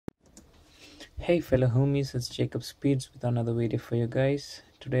Hey fellow homies, it's Jacob Speeds with another video for you guys.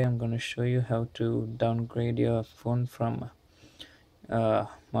 Today I'm going to show you how to downgrade your phone from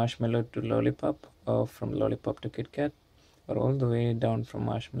Marshmallow to Lollipop, or from Lollipop to KitKat, or all the way down from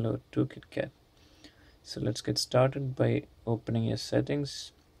Marshmallow to KitKat. So let's get started by opening your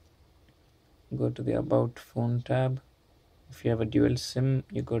settings. Go to the About Phone tab. If you have a dual SIM,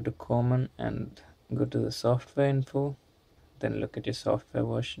 you go to Common and go to the Software Info. Then look at your software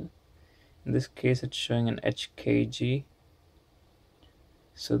version. In this case, it's showing an HKG.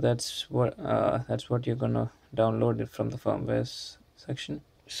 So that's what you're gonna download it from the firmware section.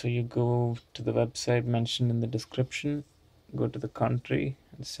 So you go to the website mentioned in the description, go to the country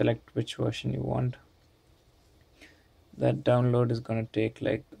and select which version you want. That download is gonna take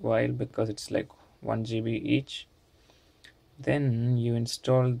like a while because it's like 1 GB each. Then you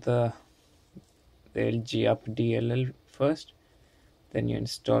install the LGUP DLL first. Then you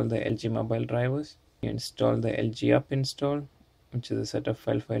install the LG mobile drivers. You install the LGUP install, which is a setup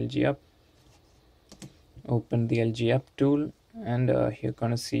file for LGUP. Open the LGUP tool and you're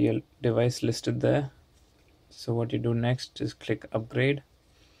gonna see your device listed there. So what you do next is click upgrade.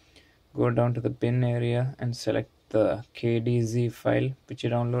 Go down to the bin area and select the KDZ file which you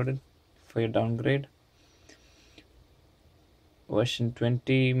downloaded for your downgrade. Version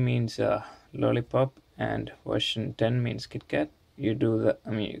 20 means Lollipop and version 10 means KitKat. You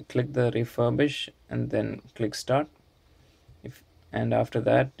click the refurbish and then click start. And after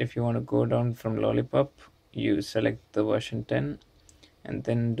that, if you want to go down from Lollipop, you select the version 10 and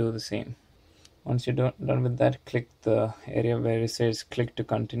then do the same. Once you're done with that, click the area where it says click to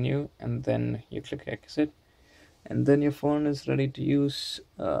continue and then you click exit, and then your phone is ready to use.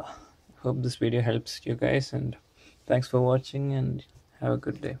 Hope this video helps you guys, and thanks for watching and have a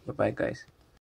good day. Bye bye guys.